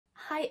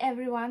Hi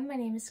everyone, my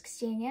name is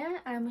Ksenia.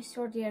 I'm a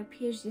third-year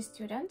PhD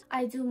student.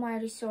 I do my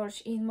research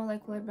in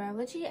molecular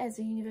biology at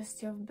the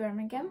University of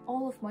Birmingham.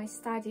 All of my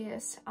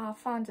studies are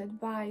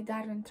funded by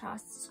Darwin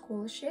Trust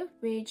scholarship,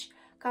 which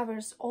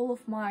covers all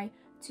of my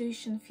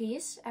tuition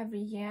fees every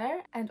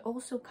year and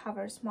also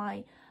covers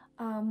my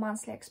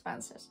monthly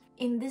expenses.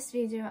 In this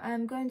video,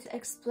 I'm going to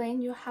explain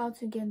you how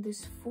to get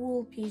this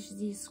full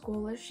PhD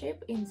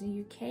scholarship in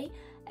the UK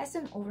as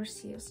an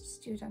overseas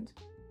student.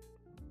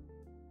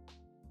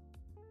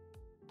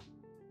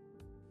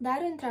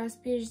 Darwin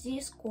Trust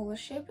PhD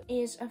scholarship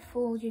is a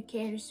full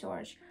UK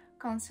Research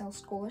Council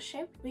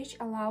scholarship which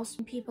allows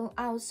people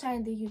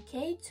outside the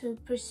UK to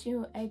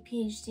pursue a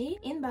PhD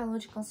in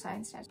biological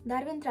sciences.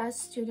 Darwin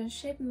Trust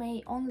studentship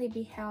may only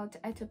be held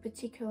at a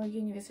particular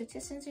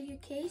universities in the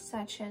UK,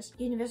 such as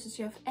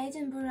University of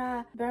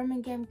Edinburgh,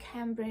 Birmingham,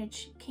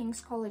 Cambridge, King's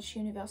College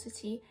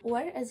University, or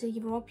at the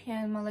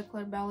European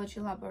Molecular Biology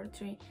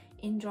Laboratory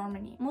in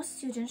Germany. Most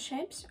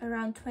studentships,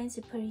 around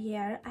 20 per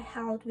year, are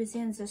held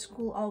within the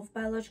School of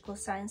Biological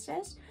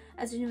Sciences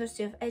at the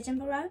University of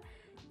Edinburgh.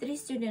 3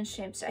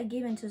 studentships are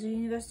given to the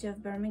University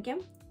of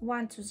Birmingham,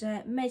 1 to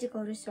the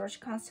Medical Research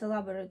Council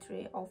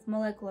Laboratory of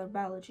Molecular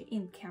Biology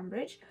in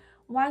Cambridge,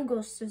 1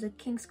 goes to the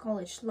King's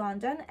College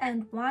London,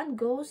 and 1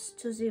 goes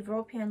to the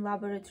European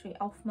Laboratory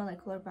of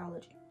Molecular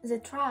Biology. The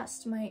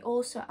Trust may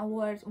also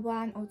award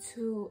 1 or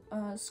 2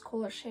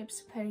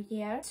 scholarships per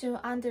year to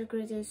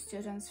undergraduate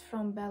students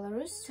from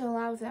Belarus to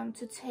allow them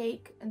to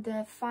take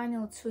the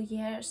final 2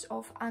 years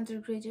of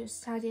undergraduate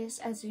studies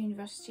at the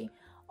University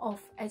of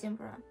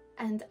Edinburgh.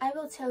 And I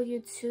will tell you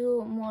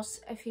 2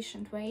 most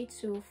efficient ways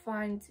to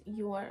find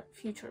your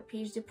future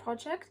PhD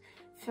project.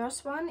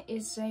 First one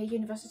is a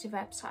university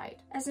website.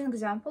 As an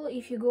example,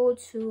 if you go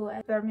to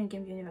a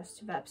Birmingham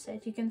University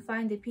website, you can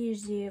find the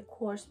PhD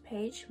course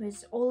page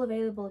with all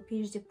available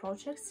PhD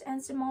projects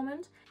at the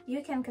moment.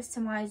 You can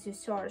customize your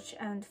search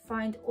and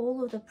find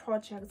all of the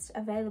projects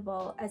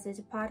available at the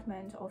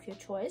department of your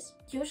choice.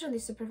 Usually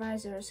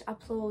supervisors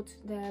upload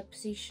the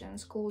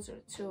positions closer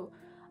to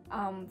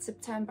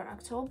September,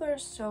 October,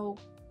 so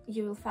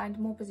you will find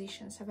more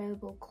positions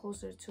available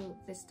closer to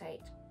this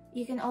date.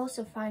 You can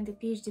also find the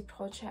PhD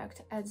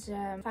project at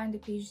the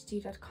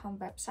findthephd.com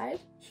website.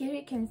 Here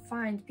you can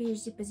find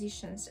PhD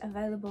positions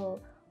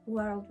available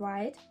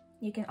worldwide.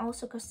 You can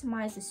also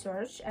customize the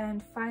search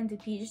and find the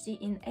PhD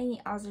in any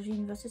other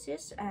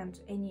universities and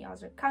any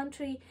other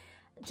country.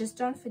 Just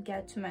don't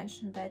forget to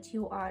mention that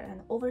you are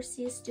an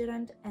overseas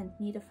student and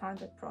need a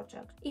funded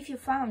project. If you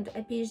found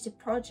a PhD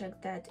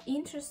project that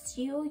interests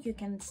you, you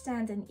can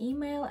send an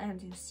email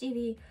and your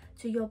CV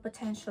to your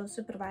potential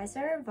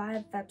supervisor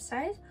via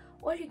website,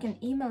 or you can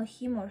email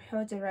him or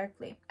her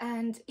directly.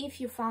 And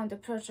if you found a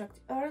project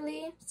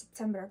early,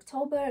 September,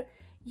 October,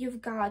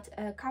 you've got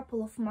a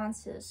couple of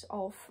months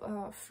of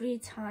free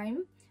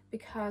time,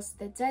 because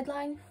the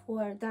deadline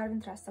for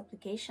Darwin Trust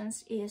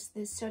applications is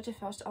the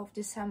 31st of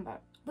December.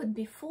 But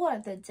before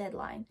the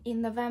deadline,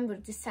 in November,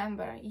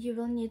 December, you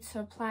will need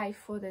to apply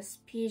for this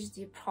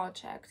PhD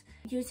project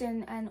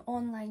using an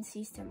online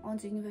system on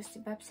the university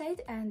website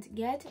and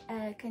get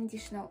a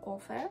conditional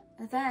offer.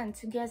 Then,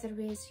 together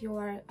with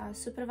your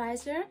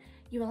supervisor,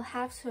 you will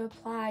have to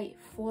apply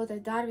for the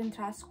Darwin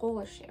Trust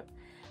scholarship.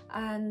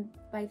 And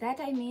by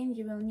that I mean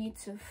you will need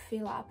to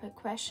fill up a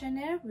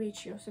questionnaire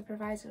which your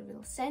supervisor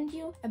will send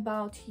you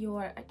about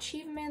your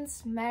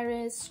achievements,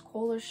 merits,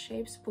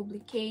 scholarships,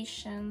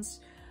 publications,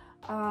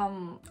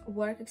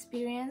 work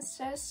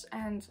experiences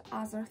and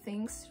other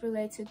things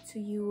related to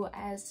you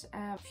as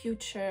a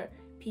future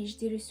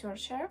PhD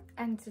researcher.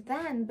 And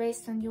then,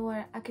 based on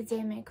your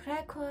academic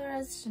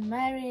records,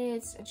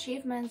 merits,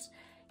 achievements,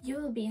 you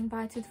will be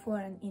invited for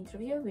an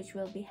interview which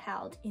will be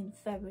held in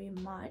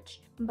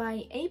February-March.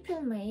 By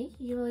April-May,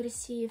 you will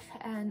receive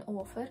an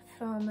offer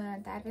from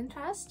Darwin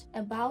Trust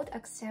about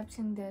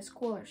accepting the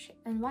scholarship.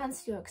 And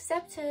once you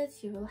accept it,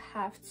 you will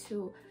have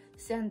to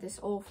send this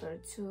offer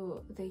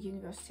to the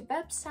university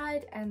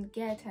website and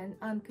get an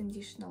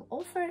unconditional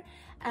offer,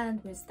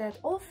 and with that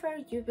offer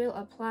you will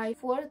apply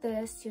for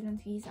the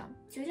student visa.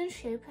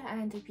 Studentship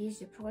and the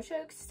PhD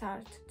project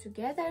start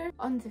together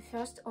on the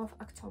 1st of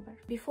October.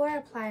 Before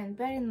applying,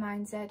 bear in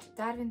mind that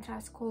Darwin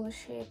Trust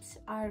scholarships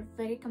are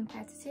very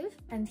competitive,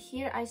 and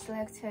here I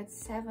selected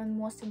 7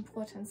 most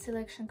important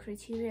selection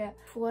criteria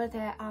for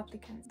the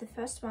applicants. The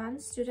first one,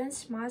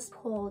 students must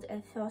hold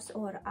a first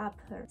or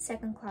upper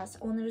second class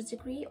honors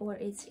degree or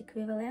its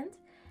equivalent.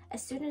 A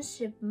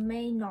studentship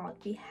may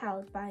not be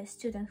held by a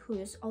student who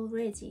is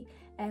already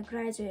a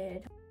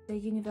graduate of the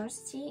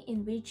university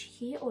in which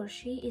he or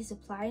she is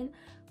applying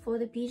for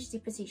the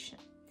PhD position.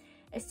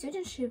 A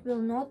studentship will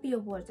not be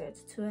awarded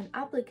to an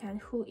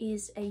applicant who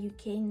is a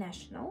UK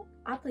national.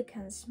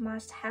 Applicants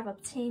must have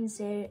obtained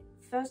their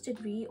first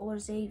degree or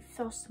their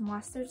first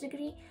master's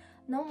degree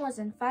no more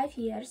than 5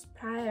 years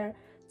prior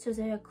to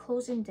the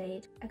closing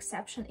date.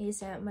 Exception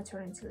is a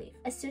maternity leave.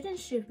 A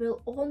studentship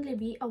will only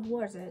be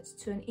awarded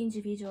to an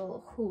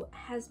individual who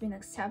has been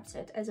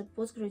accepted as a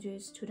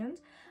postgraduate student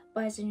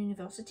by the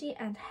university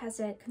and has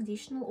a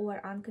conditional or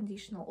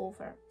unconditional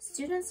offer.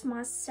 Students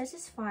must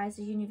satisfy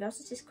the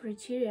university's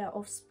criteria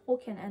of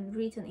spoken and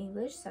written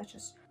English, such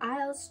as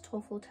IELTS,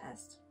 TOEFL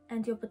test.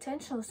 And your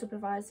potential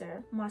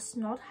supervisor must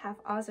not have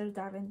other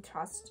Darwin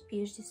Trust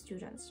PhD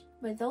students.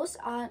 But those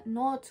are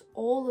not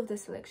all of the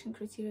selection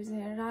criteria,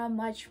 there are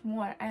much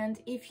more, and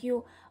if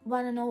you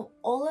want to know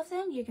all of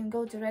them, you can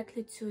go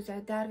directly to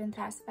the Darwin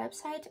Trust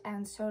website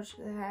and search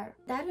there.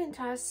 Darwin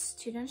Trust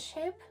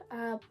studentship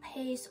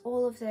pays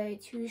all of the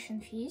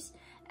tuition fees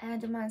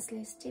and a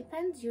monthly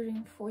stipend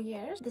during 4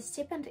 years. The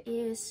stipend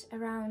is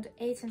around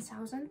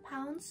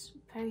 £18,000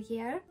 per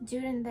year.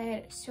 During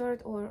their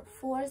third or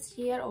fourth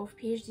year of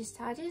PhD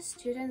studies,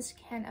 students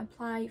can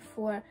apply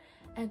for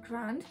a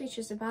grant, which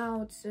is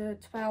about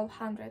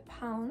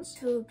 £1,200,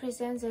 to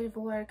present their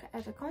work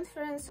at a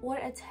conference or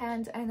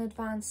attend an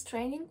advanced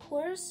training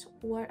course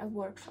or a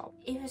workshop.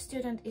 If a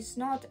student is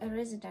not a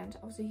resident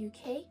of the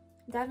UK,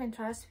 Darwin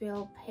Trust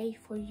will pay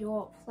for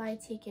your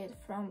flight ticket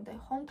from the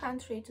home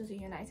country to the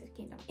United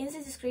Kingdom. In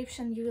the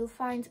description, you will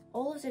find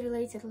all of the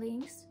related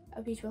links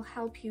which will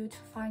help you to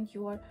find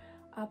your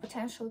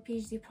potential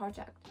PhD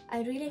project.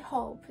 I really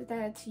hope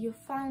that you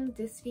found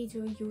this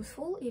video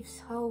useful. If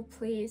so,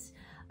 please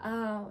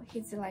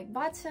hit the like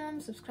button,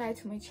 subscribe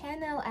to my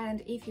channel,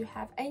 and if you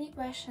have any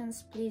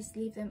questions, please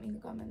leave them in the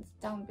comments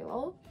down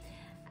below.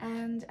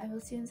 And I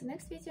will see you in the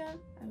next video.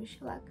 I wish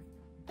you luck.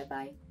 Bye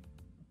bye.